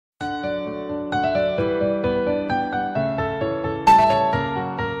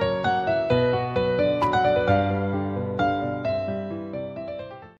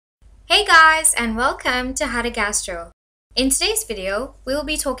guys, and welcome to How to Gastro. In today's video, we will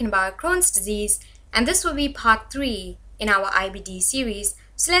be talking about Crohn's disease, and this will be part 3 in our IBD series,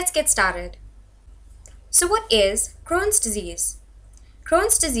 so let's get started. So what is Crohn's disease?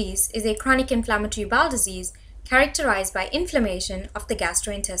 Crohn's disease is a chronic inflammatory bowel disease characterized by inflammation of the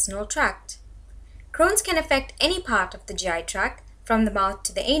gastrointestinal tract. Crohn's can affect any part of the GI tract, from the mouth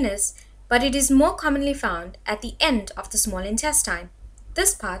to the anus, but it is more commonly found at the end of the small intestine.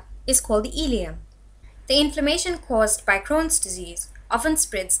 This part is called the ileum. The inflammation caused by Crohn's disease often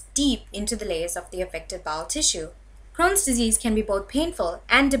spreads deep into the layers of the affected bowel tissue. Crohn's disease can be both painful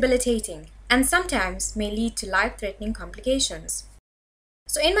and debilitating, and sometimes may lead to life-threatening complications.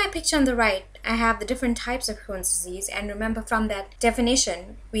 So in my picture on the right, I have the different types of Crohn's disease, and remember from that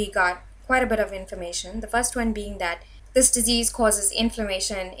definition, we got quite a bit of information. The first one being that this disease causes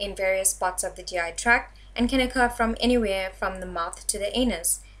inflammation in various spots of the GI tract and can occur from anywhere from the mouth to the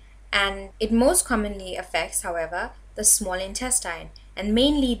anus. And it most commonly affects, however, the small intestine, and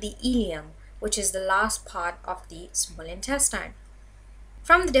mainly the ileum, which is the last part of the small intestine.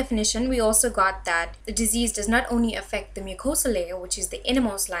 From the definition, we also got that the disease does not only affect the mucosal layer, which is the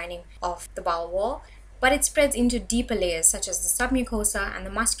innermost lining of the bowel wall, but it spreads into deeper layers such as the submucosa and the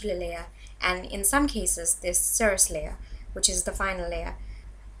muscular layer, and in some cases, this serous layer, which is the final layer.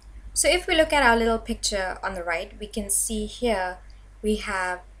 So if we look at our little picture on the right, we can see here we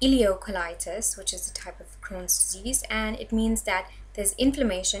have ileocolitis, which is a type of Crohn's disease, and it means that there's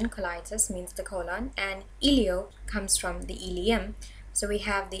inflammation. Colitis means the colon, and ileo comes from the ileum. So we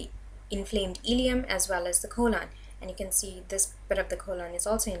have the inflamed ileum as well as the colon, and you can see this bit of the colon is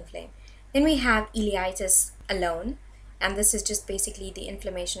also inflamed. Then we have ileitis alone, and this is just basically the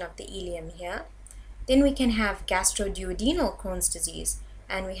inflammation of the ileum here. Then we can have gastroduodenal Crohn's disease,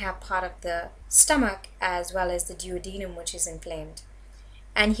 and we have part of the stomach as well as the duodenum, which is inflamed.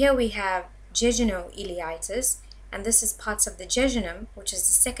 And here we have jejunouleitis, and this is parts of the jejunum, which is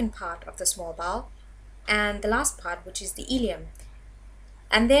the second part of the small bowel, and the last part, which is the ileum.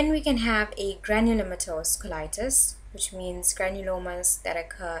 And then we can have a granulomatous colitis, which means granulomas that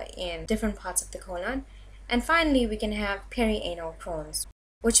occur in different parts of the colon. And finally, we can have perianal Crohn's,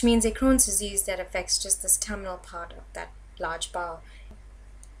 which means a Crohn's disease that affects just this terminal part of that large bowel.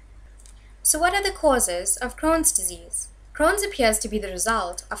 So what are the causes of Crohn's disease? Crohn's appears to be the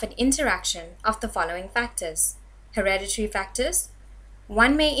result of an interaction of the following factors. Hereditary factors.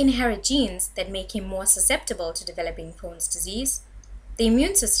 One may inherit genes that make him more susceptible to developing Crohn's disease. The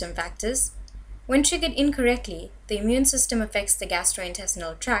immune system factors. When triggered incorrectly, the immune system affects the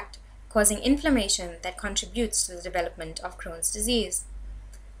gastrointestinal tract, causing inflammation that contributes to the development of Crohn's disease.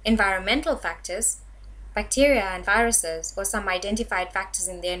 Environmental factors. Bacteria and viruses, or some identified factors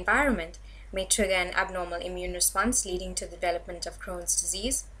in their environment, may trigger an abnormal immune response leading to the development of Crohn's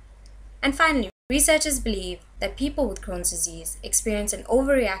disease. And finally, researchers believe that people with Crohn's disease experience an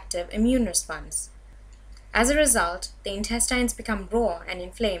overreactive immune response. As a result, the intestines become raw and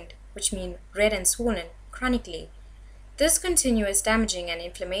inflamed, which mean red and swollen chronically. This continuous damaging and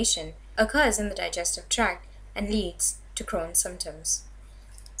inflammation occurs in the digestive tract and leads to Crohn's symptoms.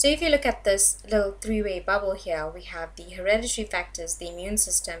 So if you look at this little three-way bubble here, we have the hereditary factors, the immune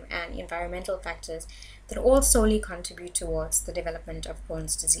system, and environmental factors that all solely contribute towards the development of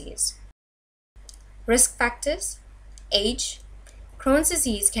Crohn's disease. Risk factors. Age. Crohn's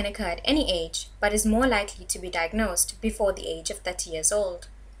disease can occur at any age, but is more likely to be diagnosed before the age of 30 years old.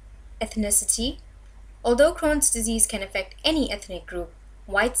 Ethnicity. Although Crohn's disease can affect any ethnic group,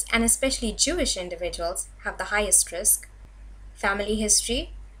 whites and especially Jewish individuals have the highest risk. Family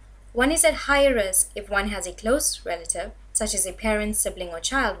history. One is at higher risk if one has a close relative, such as a parent, sibling, or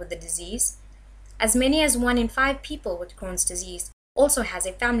child with the disease. As many as 1 in 5 people with Crohn's disease also has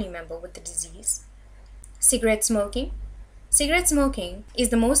a family member with the disease. Cigarette smoking. Cigarette smoking is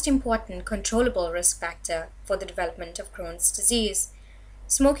the most important controllable risk factor for the development of Crohn's disease.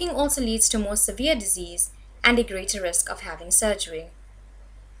 Smoking also leads to more severe disease and a greater risk of having surgery.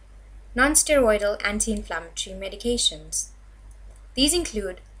 Non-steroidal anti-inflammatory medications. These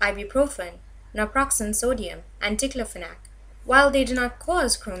include ibuprofen, naproxen sodium, and diclofenac. While they do not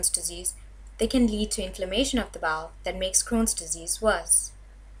cause Crohn's disease, they can lead to inflammation of the bowel that makes Crohn's disease worse.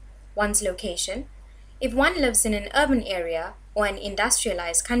 One's location. If one lives in an urban area or an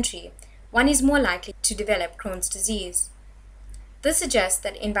industrialized country, one is more likely to develop Crohn's disease. This suggests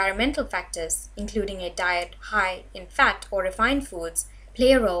that environmental factors, including a diet high in fat or refined foods,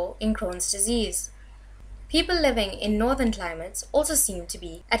 play a role in Crohn's disease. People living in northern climates also seem to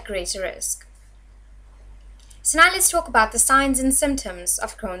be at greater risk. So now let's talk about the signs and symptoms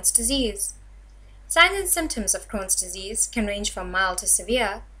of Crohn's disease. Signs and symptoms of Crohn's disease can range from mild to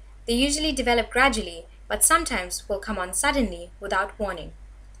severe, They usually develop gradually, but sometimes will come on suddenly without warning.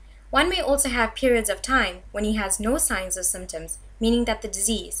 One may also have periods of time when he has no signs or symptoms, meaning that the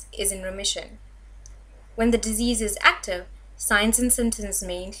disease is in remission. When the disease is active, signs and symptoms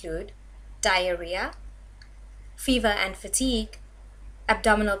may include diarrhea, fever and fatigue,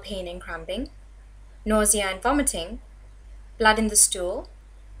 abdominal pain and cramping, nausea and vomiting, blood in the stool,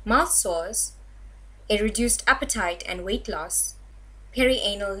 mouth sores, a reduced appetite and weight loss,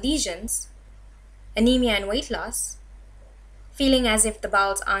 perianal lesions, anemia and weight loss, feeling as if the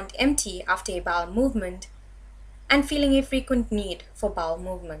bowels aren't empty after a bowel movement, and feeling a frequent need for bowel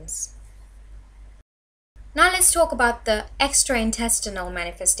movements. Now let's talk about the extraintestinal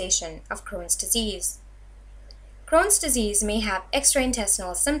manifestation of Crohn's disease. Crohn's disease may have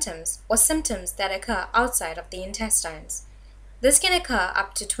extraintestinal symptoms or symptoms that occur outside of the intestines. This can occur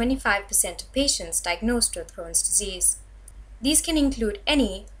up to 25% of patients diagnosed with Crohn's disease. These can include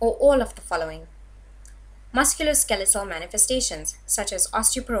any or all of the following: musculoskeletal manifestations such as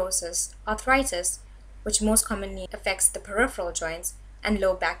osteoporosis, arthritis, which most commonly affects the peripheral joints, and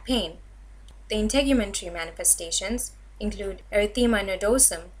low back pain. The integumentary manifestations include erythema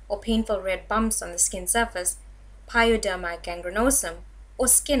nodosum or painful red bumps on the skin surface, pyoderma gangrenosum, or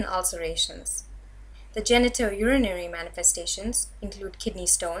skin ulcerations. The genitourinary manifestations include kidney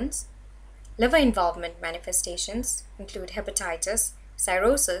stones. Liver involvement manifestations include hepatitis,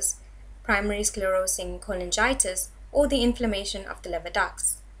 cirrhosis, primary sclerosing cholangitis, or the inflammation of the liver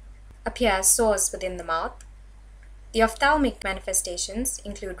ducts. Appear as sores within the mouth. The ophthalmic manifestations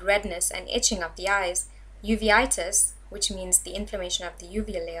include redness and itching of the eyes, uveitis, which means the inflammation of the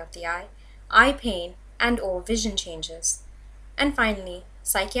uveal layer of the eye pain, and/or vision changes. And finally,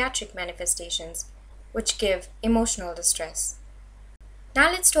 psychiatric manifestations, which give emotional distress.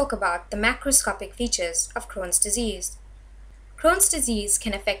 Now let's talk about the macroscopic features of Crohn's disease. Crohn's disease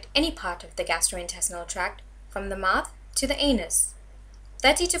can affect any part of the gastrointestinal tract, from the mouth to the anus.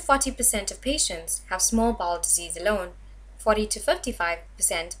 30 to 40% of patients have small bowel disease alone. 40 to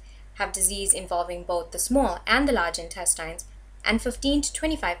 55% have disease involving both the small and the large intestines, and 15 to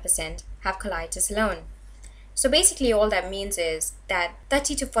 25% have colitis alone. So basically all that means is that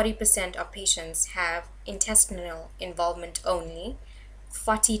 30 to 40% of patients have intestinal involvement only,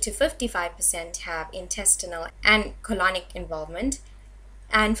 40 to 55% have intestinal and colonic involvement,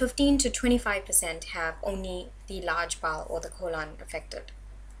 and 15 to 25% have only the large bowel or the colon affected.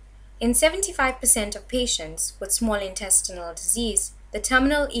 In 75% of patients with small intestinal disease, the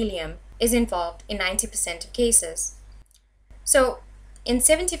terminal ileum is involved in 90% of cases. So, in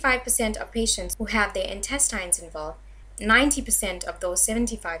 75% of patients who have their intestines involved, 90% of those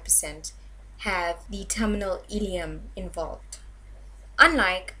 75% have the terminal ileum involved.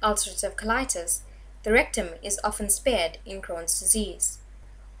 Unlike ulcerative colitis, the rectum is often spared in Crohn's disease.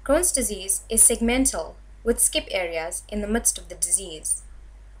 Crohn's disease is segmental, with skip areas in the midst of the disease.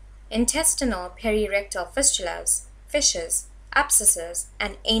 Intestinal perirectal fistulas, fissures, abscesses,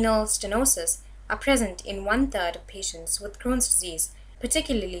 and anal stenosis are present in 1/3 of patients with Crohn's disease,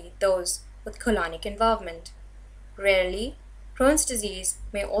 particularly those with colonic involvement. Rarely, Crohn's disease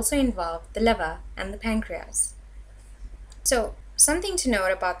may also involve the liver and the pancreas. So, something to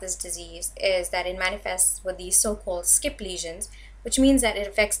note about this disease is that it manifests with these so-called skip lesions, which means that it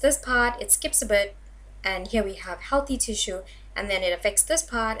affects this part, it skips a bit, and here we have healthy tissue, and then it affects this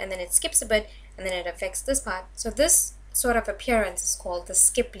part, and then it skips a bit, and then it affects this part. So this sort of appearance is called the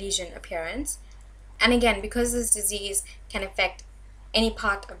skip lesion appearance. And again, because this disease can affect any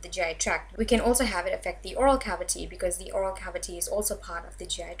part of the GI tract, we can also have it affect the oral cavity, because the oral cavity is also part of the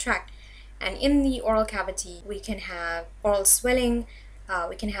GI tract. And in the oral cavity, we can have oral swelling,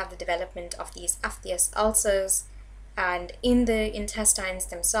 we can have the development of these aphthous ulcers, and in the intestines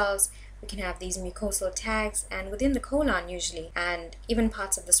themselves, we can have these mucosal tags, and within the colon usually, and even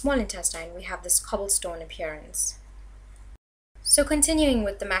parts of the small intestine, we have this cobblestone appearance. So continuing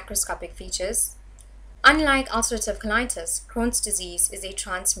with the macroscopic features, unlike ulcerative colitis, Crohn's disease is a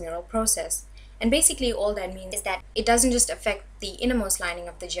transmural process. And basically all that means is that it doesn't just affect the innermost lining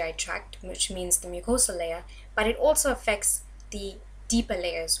of the GI tract, which means the mucosal layer, but it also affects the deeper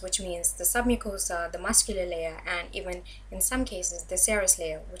layers, which means the submucosa, the muscular layer, and even in some cases the serous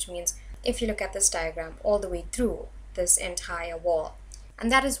layer, which means if you look at this diagram all the way through this entire wall.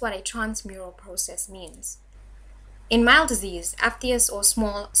 And that is what a transmural process means. In mild disease, aphthous or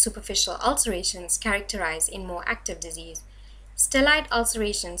small superficial ulcerations characterize in more active disease. Stellate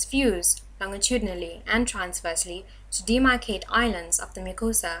ulcerations fuse longitudinally and transversely to demarcate islands of the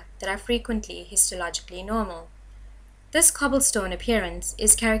mucosa that are frequently histologically normal. This cobblestone appearance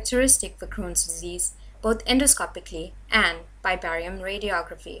is characteristic for Crohn's disease, both endoscopically and by barium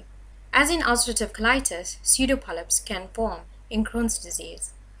radiography. As in ulcerative colitis, pseudopolyps can form in Crohn's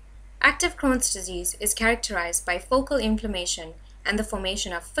disease. Active Crohn's disease is characterized by focal inflammation and the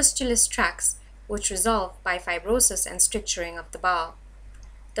formation of fistulous tracts, which resolve by fibrosis and stricturing of the bowel.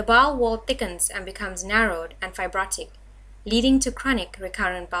 The bowel wall thickens and becomes narrowed and fibrotic, leading to chronic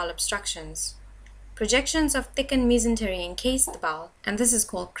recurrent bowel obstructions. Projections of thickened mesentery encase the bowel, and this is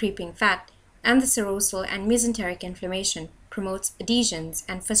called creeping fat, and the serosal and mesenteric inflammation promotes adhesions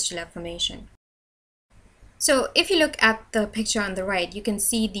and fistula formation. So if you look at the picture on the right, you can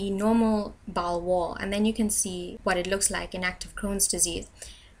see the normal bowel wall, and then you can see what it looks like in active Crohn's disease.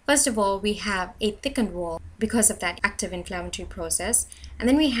 First of all, we have a thickened wall because of that active inflammatory process, and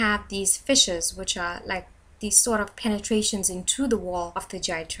then we have these fissures, which are like these sort of penetrations into the wall of the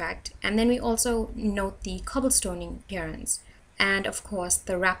GI tract, and then we also note the cobblestoning appearance, and of course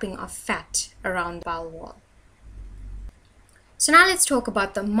the wrapping of fat around the bowel wall. So now let's talk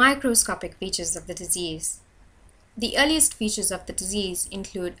about the microscopic features of the disease. The earliest features of the disease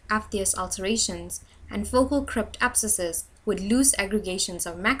include aphthous ulcerations and focal crypt abscesses with loose aggregations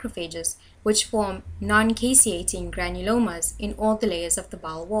of macrophages which form non-caseating granulomas in all the layers of the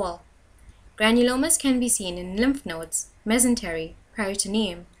bowel wall. Granulomas can be seen in lymph nodes, mesentery,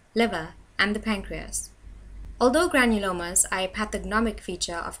 peritoneum, liver, and the pancreas. Although granulomas are a pathognomic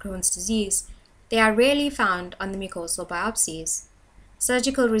feature of Crohn's disease, they are rarely found on the mucosal biopsies.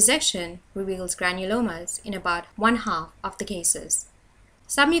 Surgical resection reveals granulomas in about 1/2 of the cases.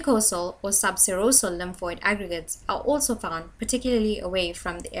 Submucosal or subserosal lymphoid aggregates are also found, particularly away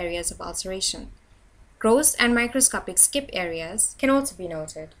from the areas of ulceration. Gross and microscopic skip areas can also be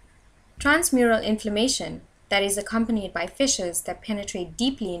noted. Transmural inflammation that is accompanied by fissures that penetrate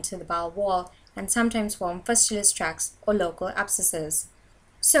deeply into the bowel wall and sometimes form fistulous tracts or local abscesses.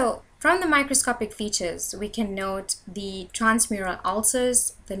 So, from the microscopic features, we can note the transmural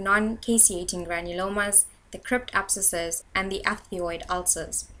ulcers, the non-caseating granulomas, the crypt abscesses, and the aphthioid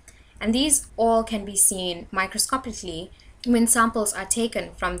ulcers. And these all can be seen microscopically when samples are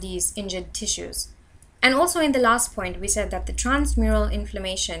taken from these injured tissues. And also in the last point, we said that the transmural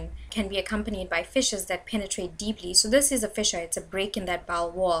inflammation can be accompanied by fissures that penetrate deeply. So this is a fissure, it's a break in that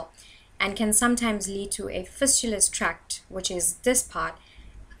bowel wall, and can sometimes lead to a fistulous tract, which is this part,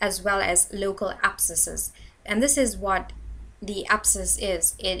 as well as local abscesses. And this is what the abscess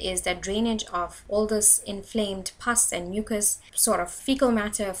is. It is that drainage of all this inflamed pus and mucus, sort of fecal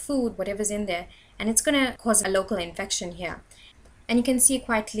matter, food, whatever's in there, and it's going to cause a local infection here. And you can see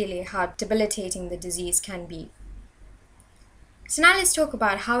quite clearly how debilitating the disease can be. So now let's talk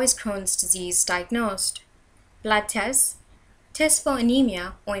about how is Crohn's disease diagnosed. Blood tests. Tests for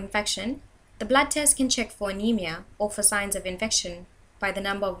anemia or infection. The blood test can check for anemia or for signs of infection by the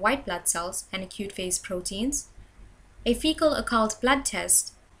number of white blood cells and acute phase proteins. A fecal occult blood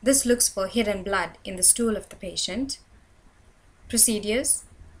test, this looks for hidden blood in the stool of the patient. Procedures.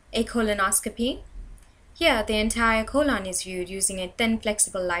 A colonoscopy. Here, the entire colon is viewed using a thin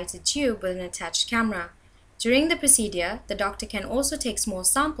flexible lighted tube with an attached camera. During the procedure, the doctor can also take small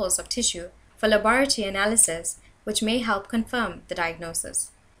samples of tissue for laboratory analysis, which may help confirm the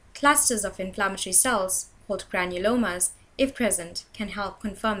diagnosis. Clusters of inflammatory cells, called granulomas, if present, can help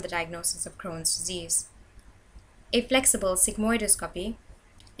confirm the diagnosis of Crohn's disease. A flexible sigmoidoscopy.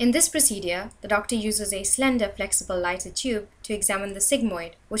 In this procedure, the doctor uses a slender flexible lighted tube to examine the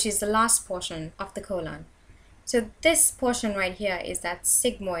sigmoid, which is the last portion of the colon. So this portion right here is that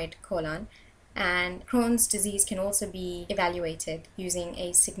sigmoid colon, and Crohn's disease can also be evaluated using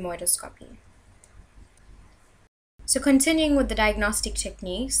a sigmoidoscopy. So continuing with the diagnostic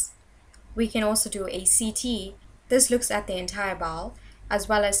techniques, we can also do a CT. This looks at the entire bowel, as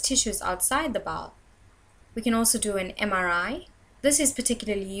well as tissues outside the bowel. We can also do an MRI. This is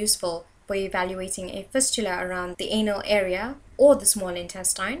particularly useful for evaluating a fistula around the anal area or the small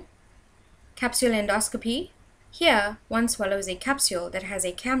intestine. Capsule endoscopy. Here, one swallows a capsule that has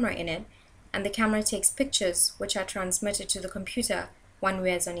a camera in it, and the camera takes pictures which are transmitted to the computer one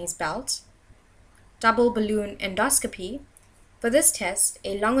wears on his belt. Double balloon endoscopy. For this test,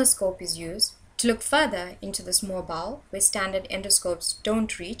 a longer scope is used to look further into the small bowel where standard endoscopes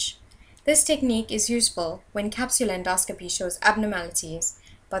don't reach. This technique is useful when capsule endoscopy shows abnormalities,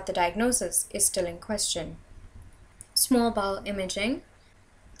 but the diagnosis is still in question. Small bowel imaging.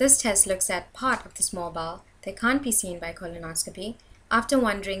 This test looks at part of the small bowel that can't be seen by colonoscopy. After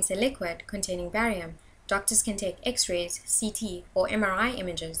one drinks a liquid containing barium, doctors can take X-rays, CT, or MRI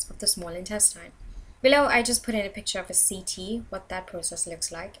images of the small intestine. Below, I just put in a picture of a CT, what that process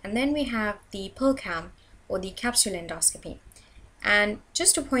looks like. And then we have the pill cam, or the capsule endoscopy. And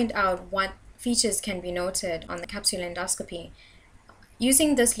just to point out what features can be noted on the capsule endoscopy,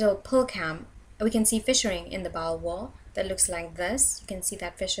 Using this little pull cam, we can see fissuring in the bowel wall that looks like this. You can see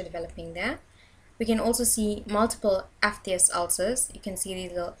that fissure developing there. We can also see multiple aphthous ulcers. You can see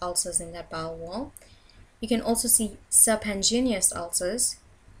these little ulcers in that bowel wall. You can also see serpiginous ulcers,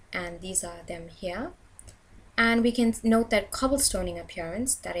 and these are them here. And we can note that cobblestoning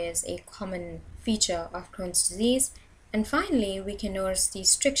appearance, that is a common feature of Crohn's disease. And finally, we can notice these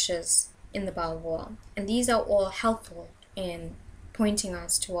strictures in the bowel wall, and these are all helpful in pointing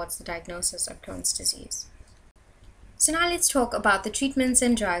us towards the diagnosis of Crohn's disease. So now let's talk about the treatments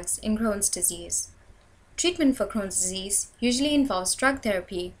and drugs in Crohn's disease. Treatment for Crohn's disease usually involves drug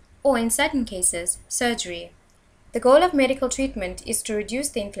therapy or, in certain cases, surgery. The goal of medical treatment is to reduce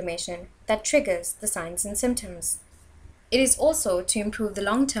the inflammation that triggers the signs and symptoms. It is also to improve the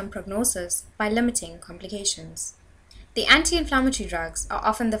long-term prognosis by limiting complications. The anti-inflammatory drugs are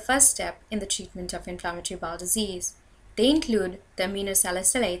often the first step in the treatment of inflammatory bowel disease. They include the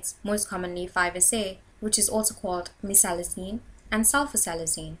aminosalicylates, most commonly 5-SA, which is also called mesalazine, and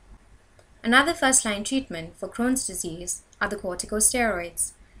sulfasalazine. Another first-line treatment for Crohn's disease are the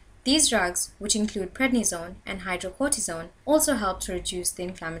corticosteroids. These drugs, which include prednisone and hydrocortisone, also help to reduce the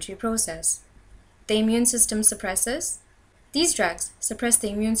inflammatory process. The immune system suppressors. These drugs suppress the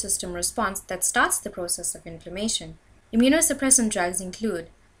immune system response that starts the process of inflammation. Immunosuppressant drugs include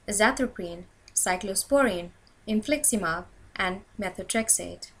azathioprine, cyclosporine, infliximab, and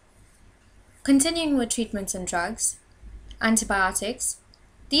methotrexate. Continuing with treatments and drugs, antibiotics.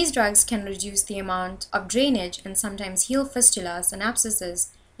 These drugs can reduce the amount of drainage and sometimes heal fistulas and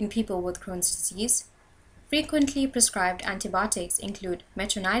abscesses in people with Crohn's disease. Frequently prescribed antibiotics include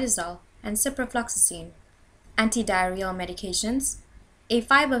metronidazole and ciprofloxacin. Antidiarrheal medications. A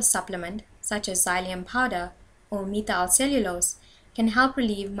fiber supplement, such as psyllium powder or methyl cellulose, can help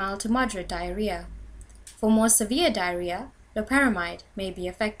relieve mild to moderate diarrhea. For more severe diarrhea, loperamide may be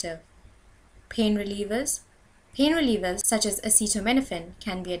effective. Pain relievers. Pain relievers such as acetaminophen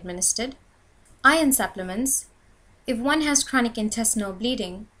can be administered. Iron supplements. If one has chronic intestinal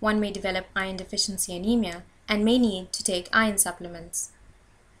bleeding, one may develop iron deficiency anemia and may need to take iron supplements.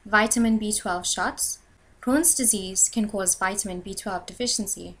 Vitamin B12 shots. Crohn's disease can cause vitamin B12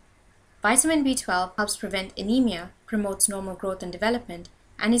 deficiency. Vitamin B12 helps prevent anemia, promotes normal growth and development,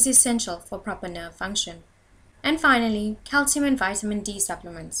 and is essential for proper nerve function. And finally, calcium and vitamin D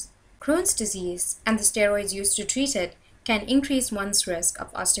supplements. Crohn's disease and the steroids used to treat it can increase one's risk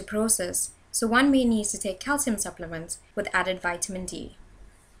of osteoporosis, so one may need to take calcium supplements with added vitamin D.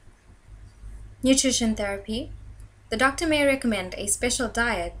 Nutrition therapy. The doctor may recommend a special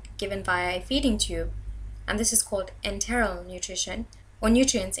diet given via a feeding tube, and this is called enteral nutrition, or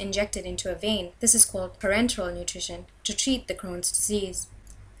nutrients injected into a vein. This is called parenteral nutrition to treat the Crohn's disease.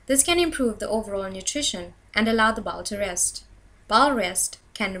 This can improve the overall nutrition and allow the bowel to rest. Bowel rest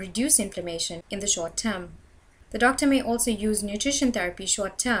can reduce inflammation in the short term. The doctor may also use nutrition therapy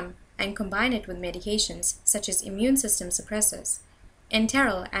short term and combine it with medications such as immune system suppressors.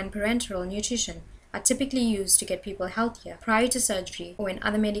 Enteral and parenteral nutrition are typically used to get people healthier prior to surgery or when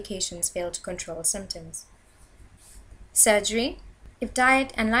other medications fail to control symptoms. Surgery. If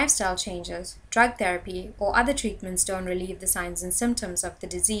diet and lifestyle changes, drug therapy, or other treatments don't relieve the signs and symptoms of the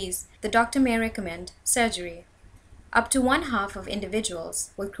disease, the doctor may recommend surgery. Up to 1/2 of individuals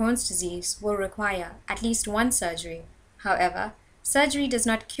with Crohn's disease will require at least one surgery. However, surgery does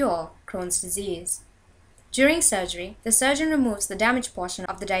not cure Crohn's disease. During surgery, the surgeon removes the damaged portion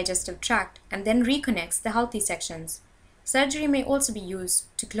of the digestive tract and then reconnects the healthy sections. Surgery may also be used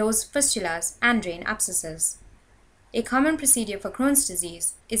to close fistulas and drain abscesses. A common procedure for Crohn's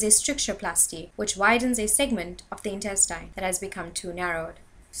disease is a strictureplasty, which widens a segment of the intestine that has become too narrowed.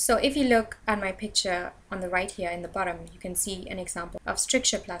 So if you look at my picture on the right here in the bottom, you can see an example of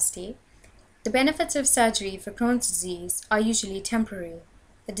strictureplasty. The benefits of surgery for Crohn's disease are usually temporary.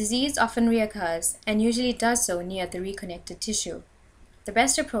 The disease often reoccurs and usually does so near the reconnected tissue. The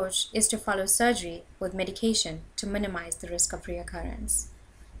best approach is to follow surgery with medication to minimize the risk of reoccurrence.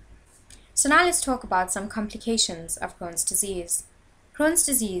 So now let's talk about some complications of Crohn's disease. Crohn's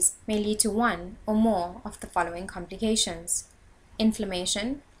disease may lead to one or more of the following complications.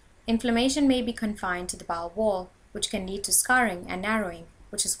 Inflammation. Inflammation may be confined to the bowel wall, which can lead to scarring and narrowing,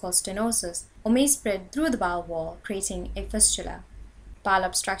 which is called stenosis, or may spread through the bowel wall, creating a fistula. Bowel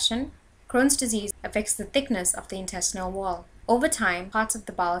obstruction. Crohn's disease affects the thickness of the intestinal wall. Over time, parts of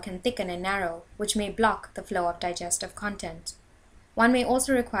the bowel can thicken and narrow, which may block the flow of digestive content. One may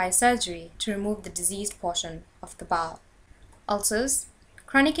also require surgery to remove the diseased portion of the bowel. Ulcers.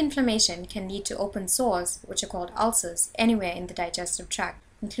 Chronic inflammation can lead to open sores, which are called ulcers, anywhere in the digestive tract,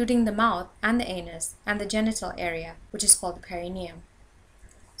 including the mouth and the anus and the genital area, which is called the perineum.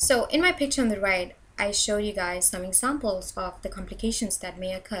 So in my picture on the right, I showed you guys some examples of the complications that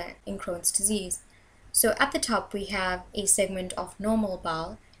may occur in Crohn's disease. So at the top, we have a segment of normal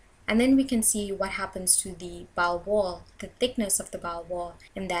bowel, and then we can see what happens to the bowel wall, the thickness of the bowel wall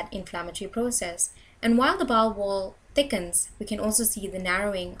in that inflammatory process. And while the bowel wall thickens, we can also see the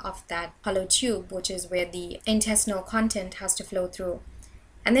narrowing of that hollow tube, which is where the intestinal content has to flow through.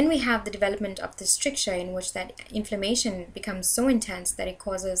 And then we have the development of the stricture, in which that inflammation becomes so intense that it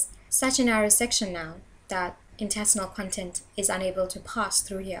causes such a narrow section now that intestinal content is unable to pass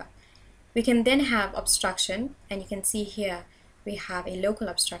through here. We can then have obstruction, and you can see here we have a local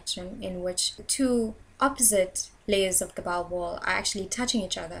obstruction in which the two opposite layers of the bowel wall are actually touching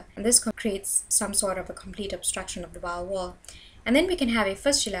each other, and this creates some sort of a complete obstruction of the bowel wall. And then we can have a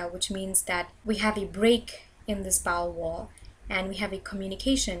fistula, which means that we have a break in this bowel wall, and we have a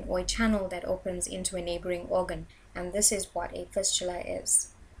communication or a channel that opens into a neighboring organ, and this is what a fistula is.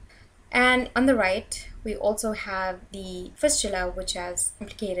 And on the right, we also have the fistula, which has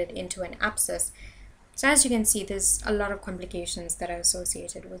complicated into an abscess. So as you can see, there's a lot of complications that are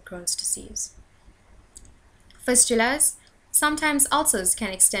associated with Crohn's disease. Fistulas. Sometimes ulcers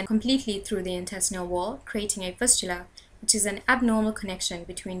can extend completely through the intestinal wall, creating a fistula, which is an abnormal connection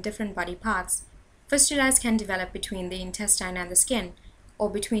between different body parts. Fistulas can develop between the intestine and the skin, or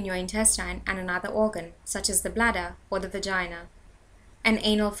between your intestine and another organ, such as the bladder or the vagina. An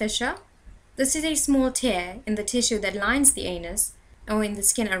anal fissure. This is a small tear in the tissue that lines the anus, or in the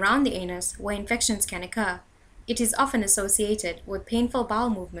skin around the anus, where infections can occur. It is often associated with painful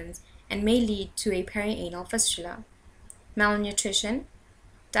bowel movements and may lead to a perianal fistula. Malnutrition.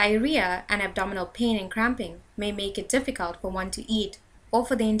 Diarrhea and abdominal pain and cramping may make it difficult for one to eat or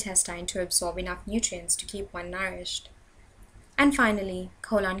for the intestine to absorb enough nutrients to keep one nourished. And finally,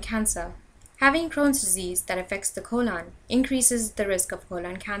 colon cancer. Having Crohn's disease that affects the colon increases the risk of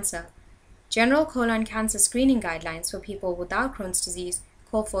colon cancer. General colon cancer screening guidelines for people without Crohn's disease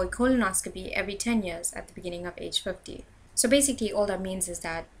call for a colonoscopy every 10 years at the beginning of age 50. So basically all that means is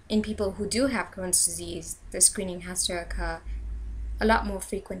that in people who do have Crohn's disease, the screening has to occur a lot more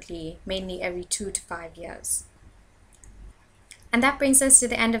frequently, mainly every 2 to 5 years. And that brings us to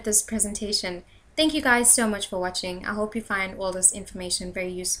the end of this presentation. Thank you guys so much for watching. I hope you find all this information very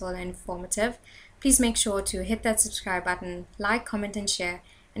useful and informative. Please make sure to hit that subscribe button, like, comment, and share.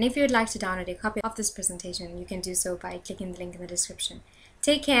 And if you would like to download a copy of this presentation, you can do so by clicking the link in the description.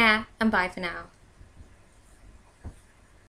 Take care, and bye for now.